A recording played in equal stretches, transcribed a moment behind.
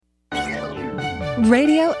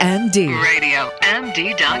RadioMD.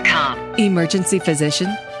 RadioMD.com. Emergency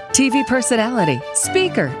physician, TV personality,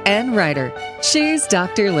 speaker, and writer. She's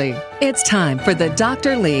Dr. Lee. It's time for the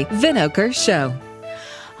Dr. Lee Vinokur Show.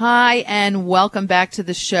 Hi, and welcome back to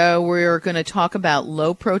the show. We're going to talk about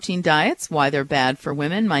low-protein diets, why they're bad for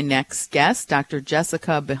women. My next guest, Dr.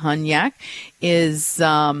 Jessica Bihunyak, is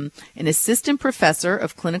an assistant professor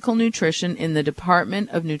of clinical nutrition in the Department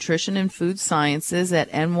of Nutrition and Food Sciences at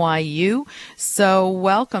NYU. So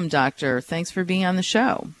welcome, doctor. Thanks for being on the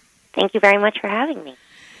show. Thank you very much for having me.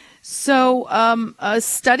 So a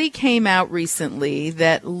study came out recently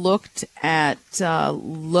that looked at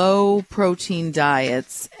low-protein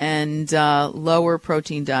diets and lower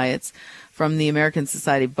protein diets from the American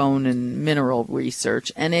Society of Bone and Mineral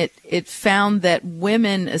Research, and it found that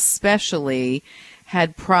women especially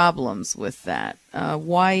had problems with that.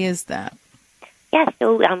 Why is that? Yeah,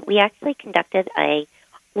 so we actually conducted a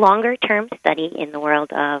longer-term study in the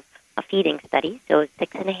world of a feeding study, so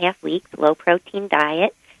 6.5 weeks, low-protein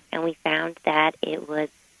diet, and we found that it was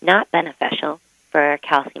not beneficial for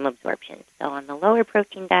calcium absorption. So on the lower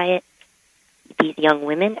protein diet, these young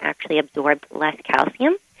women actually absorbed less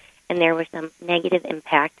calcium, and there was some negative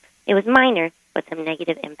impact. It was minor, but some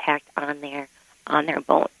negative impact on their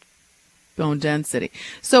bones. Bone density.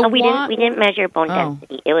 So we didn't measure bone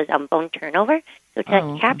density. It was bone turnover. So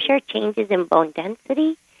to capture changes in bone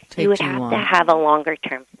density, you would have to have a longer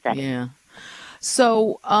term study. Yeah.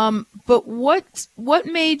 So, but what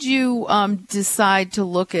made you decide to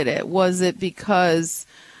look at it? Was it because,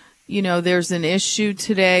 there's an issue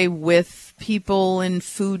today with people in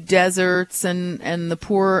food deserts and the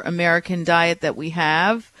poor American diet that we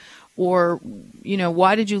have? Or,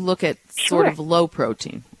 why did you look at sort of low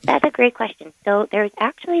protein? That's a great question. So there's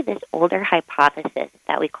actually this older hypothesis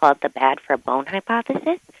that we call the bad for bone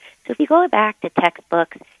hypothesis. So if you go back to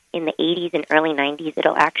textbooks in the 80s and early 90s,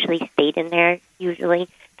 it'll actually state in there, usually,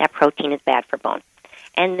 that protein is bad for bone.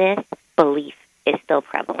 And this belief is still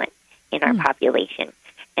prevalent in our population.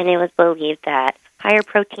 And it was believed that higher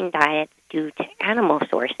protein diets due to animal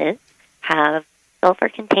sources have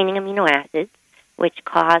sulfur-containing amino acids, which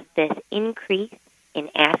cause this increase in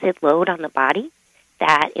acid load on the body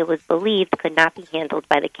that it was believed could not be handled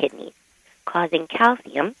by the kidneys, causing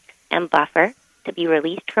calcium and buffer to be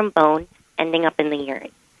released from bone, ending up in the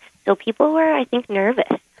urine. So people were, I think,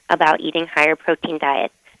 nervous about eating higher protein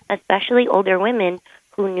diets, especially older women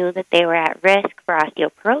who knew that they were at risk for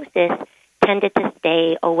osteoporosis, tended to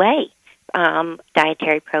stay away from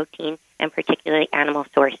dietary protein and particularly animal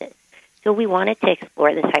sources. So we wanted to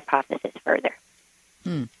explore this hypothesis further.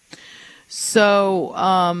 So,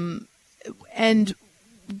 and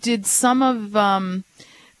did some of,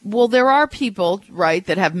 there are people, right,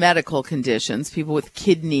 that have medical conditions, people with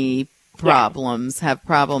kidney problems, have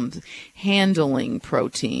problems handling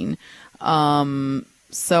protein.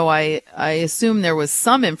 So I assume there was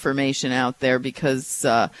some information out there because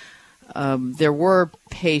there were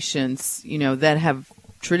patients, that have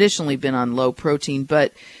traditionally been on low protein,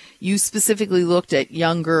 but you specifically looked at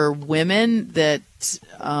younger women that...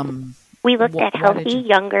 we looked at healthy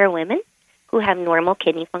younger women who have normal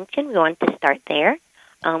kidney function. We wanted to start there.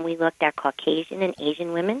 We looked at Caucasian and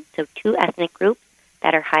Asian women, so two ethnic groups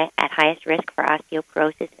that are at highest risk for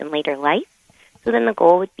osteoporosis in later life. So then the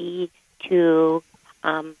goal would be to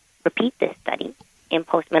repeat this study in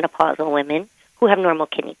postmenopausal women who have normal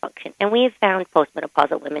kidney function. And we have found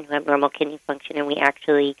postmenopausal women who have normal kidney function, and we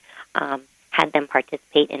actually had them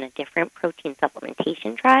participate in a different protein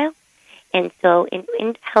supplementation trial. And so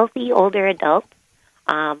in healthy older adults,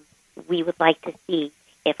 we would like to see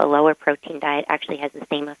if a lower protein diet actually has the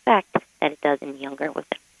same effect that it does in younger women.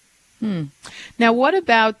 Now, what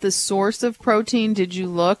about the source of protein? Did you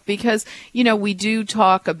look? Because, we do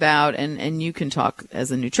talk about, and you can talk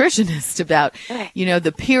as a nutritionist about,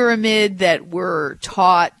 the pyramid that we're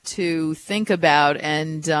taught to think about.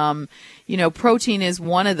 And, protein is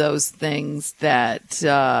one of those things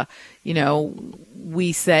that,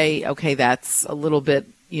 we say, okay, that's a little bit,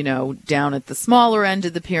 down at the smaller end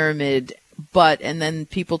of the pyramid. And then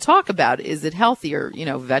people talk about, is it healthier,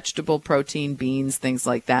 vegetable protein, beans, things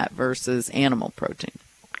like that versus animal protein?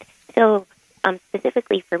 So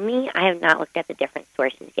specifically for me, I have not looked at the different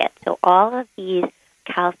sources yet. So all of these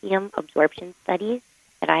calcium absorption studies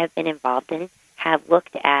that I have been involved in have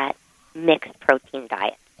looked at mixed protein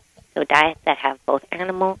diets. So diets that have both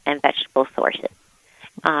animal and vegetable sources.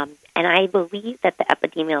 And I believe that the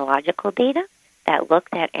epidemiological data that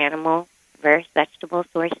looks at animal versus vegetable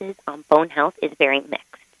sources on bone health is very mixed.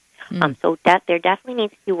 So that there definitely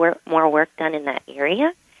needs to be more work done in that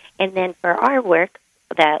area. And then for our work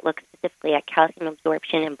that looks specifically at calcium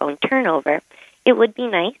absorption and bone turnover, it would be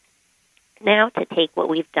nice now to take what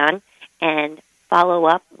we've done and follow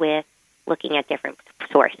up with looking at different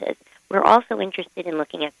sources. We're also interested in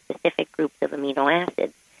looking at specific groups of amino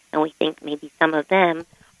acids, and we think maybe some of them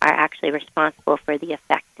are actually responsible for the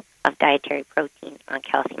effect of dietary protein on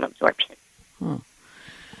calcium absorption.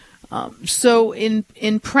 So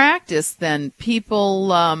in practice, then,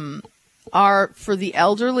 people are, for the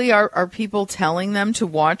elderly, are people telling them to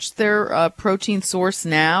watch their protein source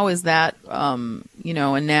now? Is that, and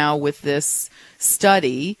now with this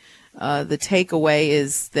study, the takeaway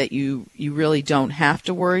is that you really don't have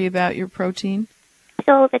to worry about your protein?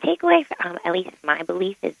 So the takeaway, at least my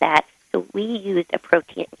belief, is that we used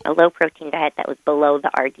a low protein diet that was below the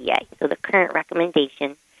RDA. So the current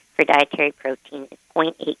recommendation for dietary protein is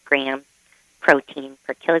 0.8 grams protein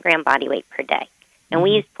per kilogram body weight per day. And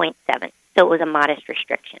we used 0.7, so it was a modest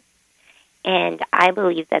restriction. And I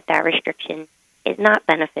believe that restriction is not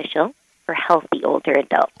beneficial for healthy older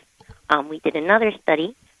adults. We did another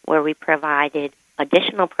study where we provided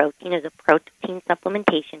additional protein as a protein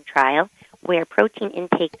supplementation trial where protein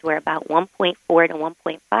intakes were about 1.4 to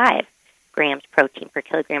 1.5 grams protein per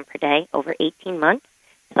kilogram per day over 18 months,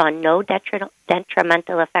 saw no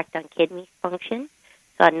detrimental effect on kidney function,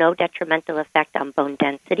 saw no detrimental effect on bone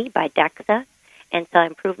density by DEXA, and saw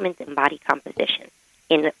improvements in body composition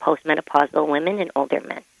in postmenopausal women and older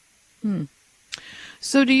men.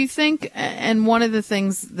 So do you think, and one of the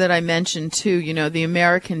things that I mentioned too, the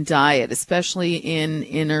American diet, especially in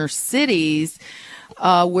inner cities,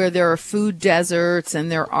 where there are food deserts and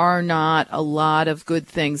there are not a lot of good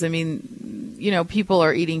things. I mean, people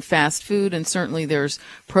are eating fast food and certainly there's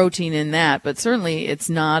protein in that, but certainly it's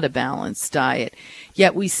not a balanced diet.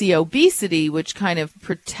 Yet we see obesity, which kind of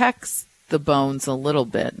protects the bones a little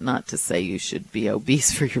bit. Not to say you should be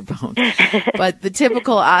obese for your bones, but the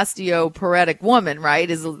typical osteoporotic woman, right,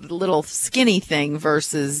 is a little skinny thing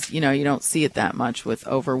versus, you don't see it that much with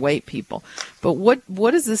overweight people. But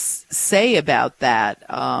what does this say about that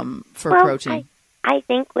for protein? I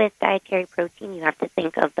think with dietary protein, you have to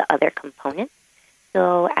think of the other components.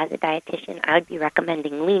 So as a dietitian, I would be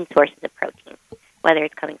recommending lean sources of protein, whether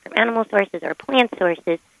it's coming from animal sources or plant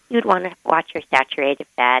sources. You'd want to watch your saturated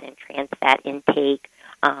fat and trans fat intake,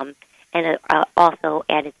 and also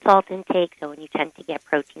added salt intake. So when you tend to get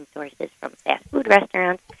protein sources from fast food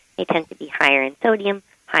restaurants, they tend to be higher in sodium,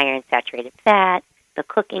 higher in saturated fat. The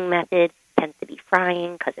cooking method tends to be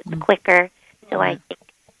frying because it's quicker. So I think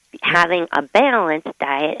having a balanced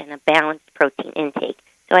diet and a balanced protein intake.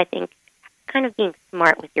 So I think kind of being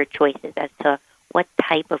smart with your choices as to what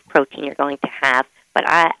type of protein you're going to have. But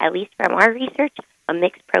at least from our research, a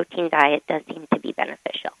mixed protein diet does seem to be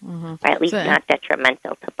beneficial, or at least not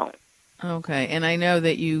detrimental to bone. Okay, and I know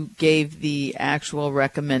that you gave the actual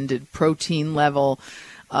recommended protein level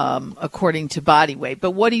according to body weight,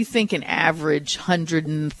 but what do you think an average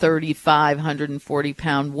 135,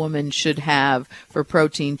 140-pound woman should have for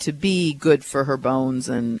protein to be good for her bones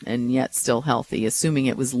and yet still healthy, assuming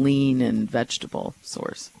it was lean and vegetable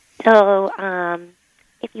source? So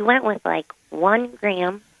if you went with like 1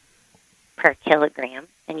 gram per kilogram,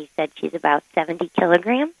 and you said she's about 70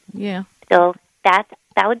 kilograms. Yeah. So that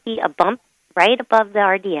would be a bump right above the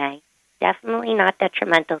RDA. Definitely not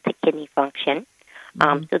detrimental to kidney function.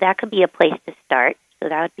 So that could be a place to start. So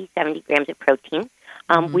that would be 70 grams of protein.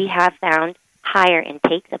 We have found higher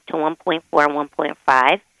intakes up to 1.4 and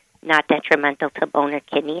 1.5, not detrimental to bone or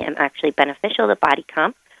kidney and actually beneficial to body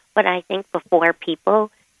comp. But I think before people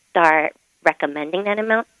start recommending that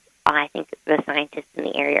amount, I think the scientists in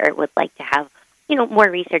the area would like to have, more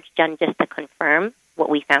research done just to confirm what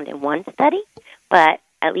we found in one study. But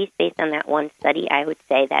at least based on that one study, I would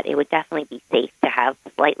say that it would definitely be safe to have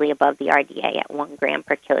slightly above the RDA at 1 gram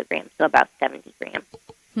per kilogram, so about 70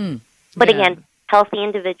 grams. But again, healthy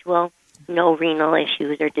individual, no renal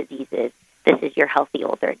issues or diseases. This is your healthy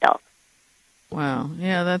older adult. Wow.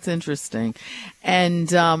 Yeah, that's interesting. And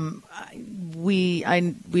we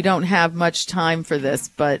don't have much time for this,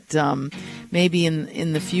 but maybe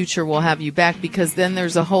in the future we'll have you back, because then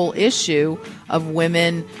there's a whole issue of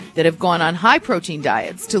women that have gone on high protein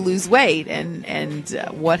diets to lose weight and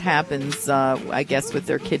what happens, I guess, with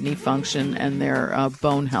their kidney function and their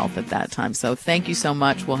bone health at that time. So thank you so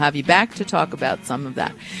much. We'll have you back to talk about some of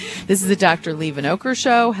that. This is the Dr. Lee Vinokur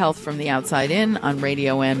Show, Health from the Outside In on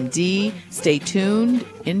Radio MD. Stay tuned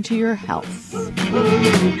into your health.